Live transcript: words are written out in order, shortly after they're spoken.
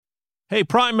Hey,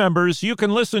 Prime members, you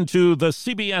can listen to the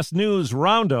CBS News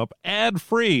Roundup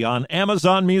ad-free on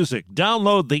Amazon Music.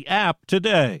 Download the app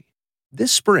today.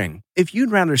 This spring, if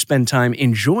you'd rather spend time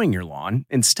enjoying your lawn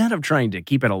instead of trying to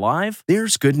keep it alive,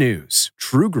 there's good news.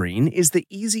 TruGreen is the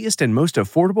easiest and most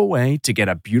affordable way to get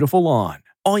a beautiful lawn.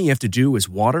 All you have to do is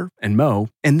water and mow,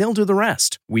 and they'll do the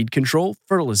rest. Weed control,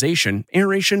 fertilization,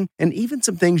 aeration, and even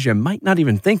some things you might not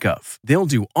even think of. They'll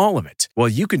do all of it, while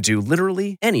you can do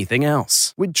literally anything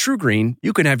else. With TruGreen,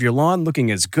 you can have your lawn looking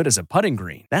as good as a putting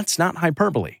green. That's not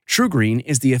hyperbole. TruGreen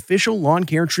is the official lawn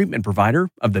care treatment provider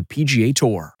of the PGA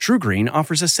Tour. TruGreen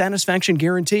offers a satisfaction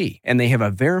guarantee, and they have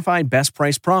a verified best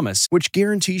price promise, which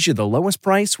guarantees you the lowest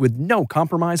price with no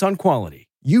compromise on quality.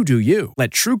 You do you. Let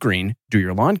TruGreen do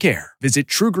your lawn care. Visit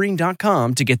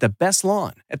TruGreen.com to get the best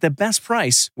lawn at the best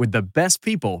price with the best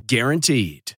people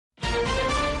guaranteed.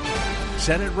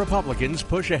 Senate Republicans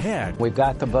push ahead. We've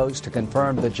got the votes to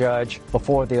confirm the judge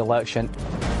before the election.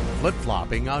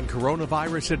 Flip-flopping on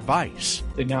coronavirus advice.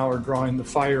 They now are drawing the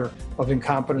fire of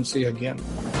incompetency again.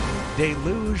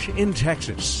 Deluge in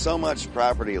Texas. So much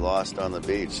property lost on the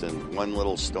beach in one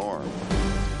little storm.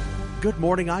 Good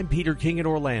morning, I'm Peter King in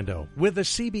Orlando. With the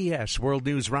CBS World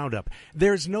News Roundup,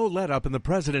 there's no let-up in the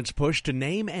president's push to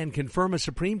name and confirm a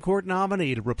Supreme Court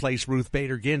nominee to replace Ruth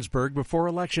Bader Ginsburg before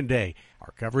Election Day.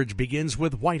 Our coverage begins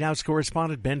with White House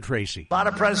correspondent Ben Tracy. A lot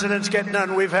of presidents get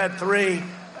done. We've had 3.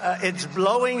 It's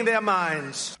blowing their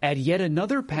minds. At yet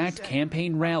another packed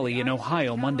campaign rally in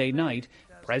Ohio Monday night,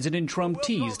 President Trump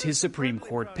teased his Supreme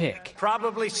Court pick.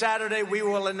 Probably Saturday we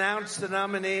will announce the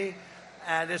nominee.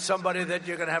 And it's somebody that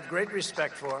you're going to have great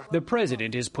respect for. The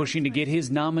president is pushing to get his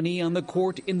nominee on the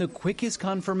court in the quickest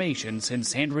confirmation since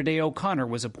Sandra Day O'Connor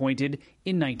was appointed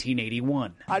in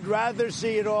 1981. I'd rather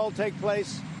see it all take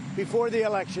place before the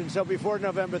election, so before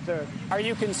November 3rd. Are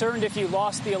you concerned if you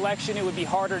lost the election, it would be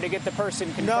harder to get the person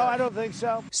confirmed? No, I don't think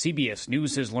so. CBS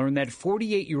News has learned that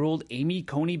 48-year-old Amy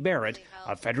Coney Barrett,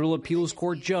 a federal appeals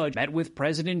court judge, met with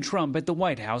President Trump at the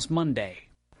White House Monday.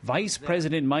 Vice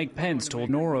President Mike Pence told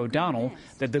Norah O'Donnell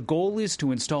that the goal is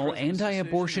to install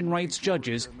anti-abortion rights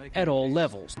judges at all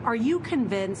levels. Are you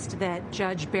convinced that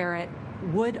Judge Barrett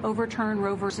would overturn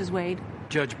Roe v. Wade?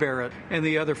 Judge Barrett and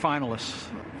the other finalists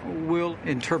will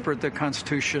interpret the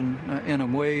Constitution in a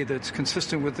way that's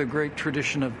consistent with the great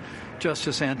tradition of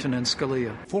Justice Antonin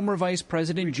Scalia. Former Vice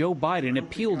President Joe Biden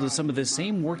appealed to some of the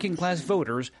same working-class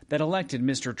voters that elected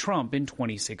Mr. Trump in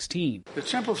 2016. The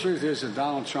simple truth is that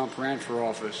Donald Trump ran for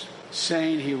office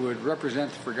saying he would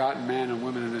represent the forgotten men and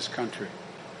women in this country.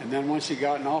 And then once he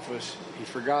got in office, he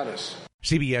forgot us.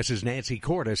 CBS's Nancy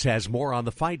Cordes has more on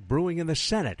the fight brewing in the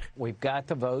Senate. We've got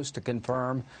the votes to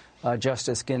confirm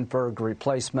Justice Ginsburg's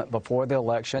replacement before the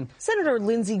election. Senator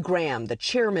Lindsey Graham, the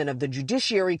chairman of the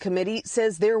Judiciary Committee,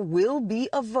 says there will be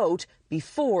a vote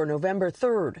before November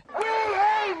 3rd. We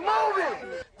ain't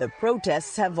moving! The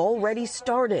protests have already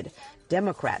started.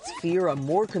 Democrats fear a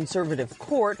more conservative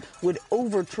court would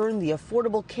overturn the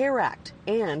Affordable Care Act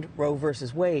and Roe v.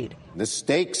 Wade. The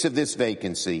stakes of this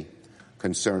vacancy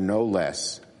concern no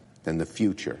less than the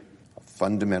future of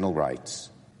fundamental rights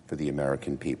for the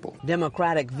American people.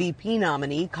 Democratic VP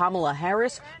nominee Kamala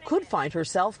Harris could find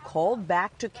herself called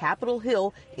back to Capitol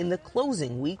Hill in the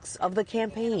closing weeks of the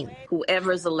campaign.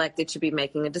 Whoever is elected should be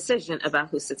making a decision about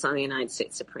who sits on the United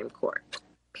States Supreme Court.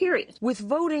 Period. With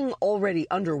voting already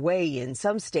underway in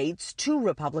some states, 2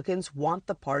 Republicans want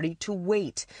the party to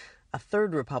wait. A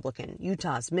 3rd Republican,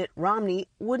 Utah's Mitt Romney,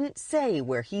 wouldn't say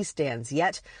where he stands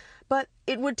yet. But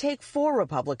it would take 4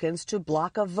 Republicans to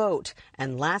block a vote.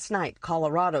 And last night,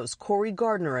 Colorado's Cory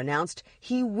Gardner announced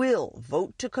he will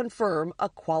vote to confirm a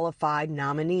qualified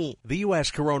nominee. The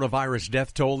U.S. coronavirus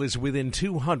death toll is within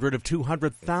 200 of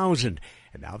 200,000.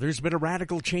 And now there's been a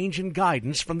radical change in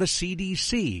guidance from the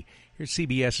CDC. Here's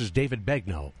CBS's David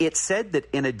Begnaud. It said that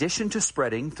in addition to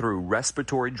spreading through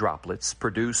respiratory droplets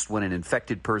produced when an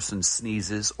infected person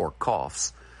sneezes or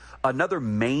coughs, another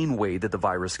main way that the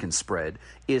virus can spread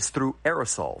is through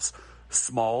aerosols,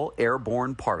 small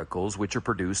airborne particles which are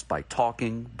produced by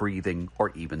talking, breathing, or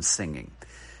even singing.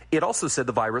 It also said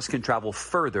the virus can travel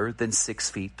further than 6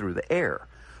 feet through the air.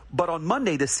 But on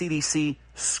Monday, the CDC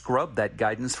scrubbed that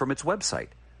guidance from its website,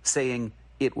 saying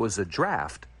it was a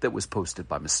draft that was posted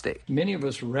by mistake. Many of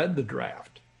us read the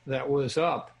draft that was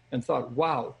up and thought,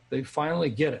 wow, they finally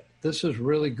get it. This is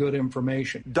really good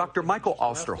information. Dr. Michael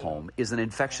Osterholm is an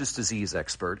infectious disease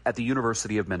expert at the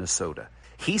University of Minnesota.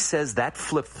 He says that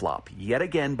flip-flop, yet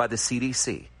again by the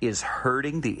CDC, is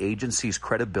hurting the agency's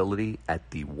credibility at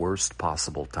the worst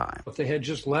possible time. If they had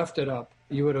just left it up,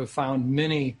 you would have found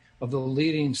many of the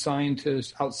leading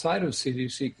scientists outside of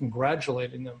CDC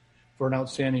congratulating them for an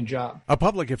outstanding job. A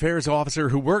public affairs officer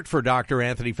who worked for Dr.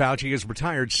 Anthony Fauci has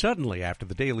retired suddenly after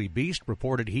the Daily Beast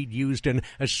reported he'd used an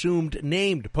assumed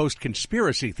name to post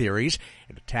conspiracy theories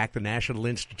and attack the National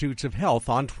Institutes of Health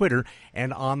on Twitter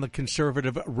and on the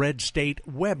conservative Red State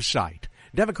website.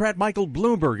 Democrat Michael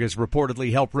Bloomberg has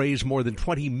reportedly helped raise more than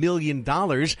 $20 million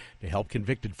to help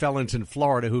convicted felons in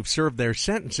Florida who've served their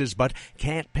sentences but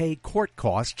can't pay court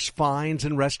costs, fines,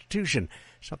 and restitution,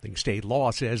 something state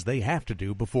law says they have to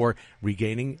do before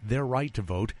regaining their right to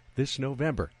vote this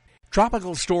November.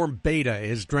 Tropical storm Beta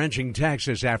is drenching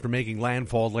Texas after making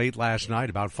landfall late last night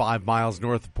about 5 miles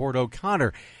north of Port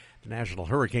O'Connor. The National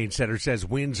Hurricane Center says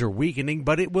winds are weakening,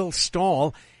 but it will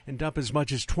stall and dump as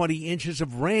much as 20 inches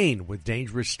of rain with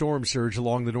dangerous storm surge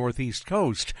along the northeast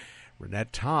coast.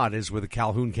 Renette Todd is with the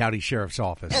Calhoun County Sheriff's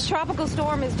Office. A tropical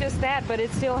storm is just that, but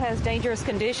it still has dangerous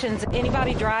conditions.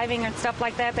 Anybody driving or stuff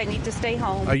like that, they need to stay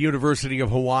home. A University of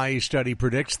Hawaii study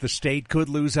predicts the state could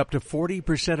lose up to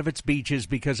 40% of its beaches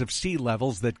because of sea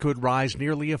levels that could rise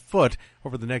nearly a foot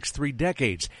over the next 3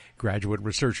 decades. Graduate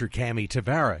researcher Cami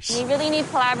Tavares. We really need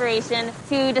collaboration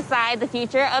to decide the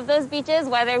future of those beaches,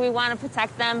 whether we want to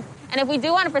protect them. And if we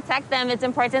do want to protect them, it's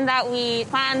important that we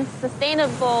plan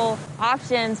sustainable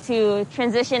options to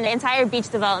transition entire beach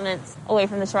developments away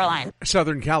from the shoreline.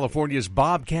 Southern California's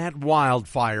Bobcat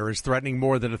wildfire is threatening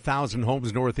more than 1,000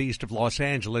 homes northeast of Los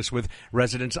Angeles with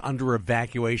residents under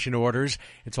evacuation orders.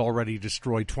 It's already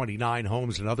destroyed 29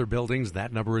 homes and other buildings.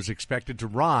 That number is expected to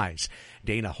rise.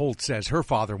 Dana Holt says her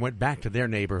father went back to their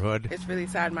neighborhood. It's really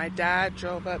sad. My dad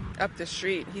drove up the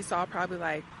street. He saw probably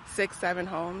like 6-7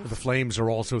 homes. The flames are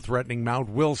also threatening Mount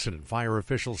Wilson. Fire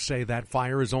officials say that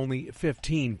fire is only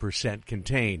 15%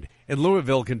 contained. In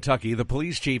Louisville, Kentucky, the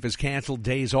police chief has canceled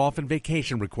days off and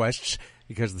vacation requests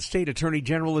because the state attorney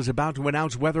general is about to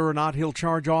announce whether or not he'll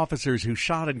charge officers who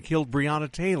shot and killed Breonna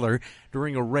Taylor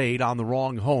during a raid on the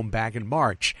wrong home back in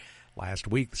March. Last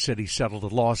week, the city settled a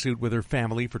lawsuit with her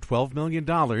family for $12 million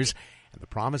and the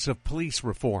promise of police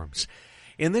reforms.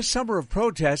 In this summer of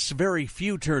protests, very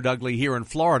few turned ugly here in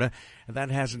Florida, and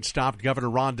that hasn't stopped Governor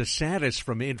Ron DeSantis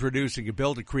from introducing a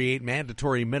bill to create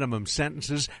mandatory minimum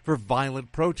sentences for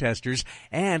violent protesters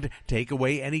and take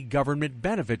away any government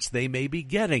benefits they may be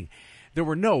getting. There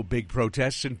were no big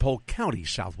protests in Polk County,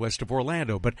 southwest of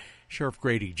Orlando, but Sheriff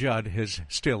Grady Judd has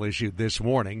still issued this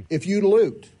warning. If you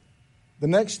loot, the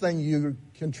next thing you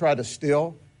can try to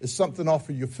steal is something off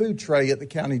of your food tray at the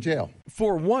county jail.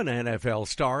 For one NFL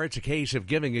star, it's a case of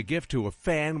giving a gift to a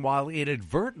fan while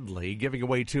inadvertently giving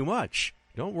away too much.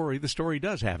 Don't worry, the story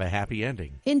does have a happy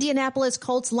ending. Indianapolis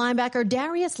Colts linebacker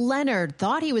Darius Leonard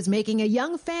thought he was making a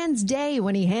young fan's day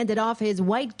when he handed off his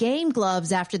white game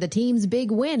gloves after the team's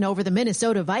big win over the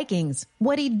Minnesota Vikings.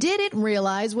 What he didn't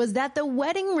realize was that the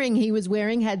wedding ring he was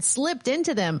wearing had slipped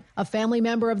into them. A family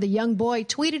member of the young boy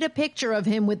tweeted a picture of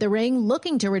him with the ring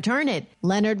looking to return it.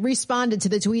 Leonard responded to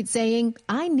the tweet saying,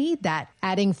 "I need that,"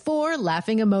 adding 4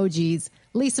 laughing emojis.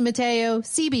 Lisa Mateo,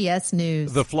 CBS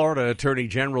News. The Florida Attorney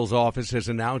General's office has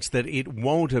announced that it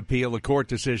won't appeal a court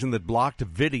decision that blocked a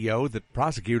video that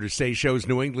prosecutors say shows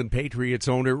New England Patriots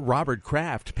owner Robert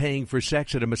Kraft paying for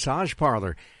sex at a massage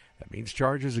parlor. That means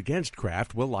charges against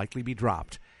Kraft will likely be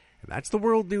dropped. And that's the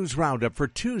World News Roundup for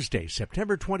Tuesday,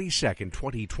 September 22nd,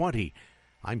 2020.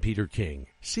 I'm Peter King,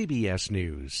 CBS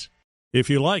News. If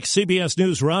you like CBS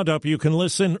News Roundup, you can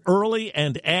listen early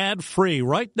and ad-free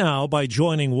right now by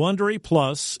joining Wondery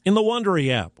Plus in the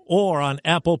Wondery app or on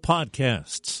Apple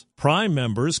Podcasts. Prime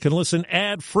members can listen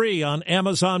ad-free on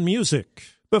Amazon Music.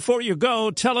 Before you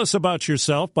go, tell us about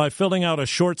yourself by filling out a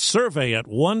short survey at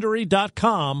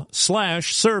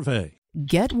Wondery.com/survey.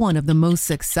 Get one of the most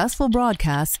successful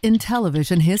broadcasts in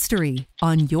television history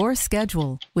on your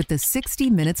schedule with the 60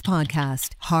 Minutes podcast.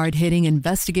 Hard-hitting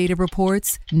investigative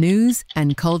reports, news,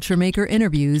 and culture maker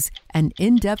interviews, and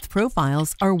in-depth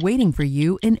profiles are waiting for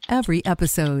you in every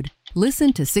episode.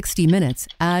 Listen to 60 Minutes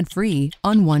ad-free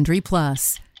on Wondery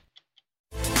Plus.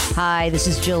 Hi, this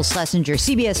is Jill Schlesinger,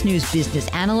 CBS News business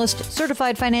analyst,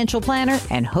 certified financial planner,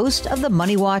 and host of the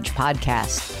Money Watch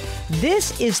podcast.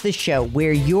 This is the show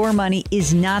where your money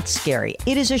is not scary.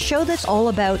 It is a show that's all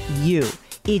about you.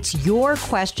 It's your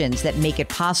questions that make it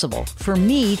possible for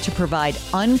me to provide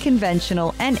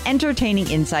unconventional and entertaining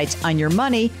insights on your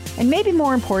money, and maybe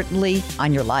more importantly,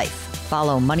 on your life.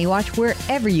 Follow Money Watch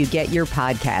wherever you get your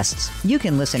podcasts. You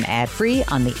can listen ad-free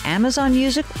on the Amazon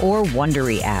Music or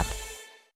Wondery app.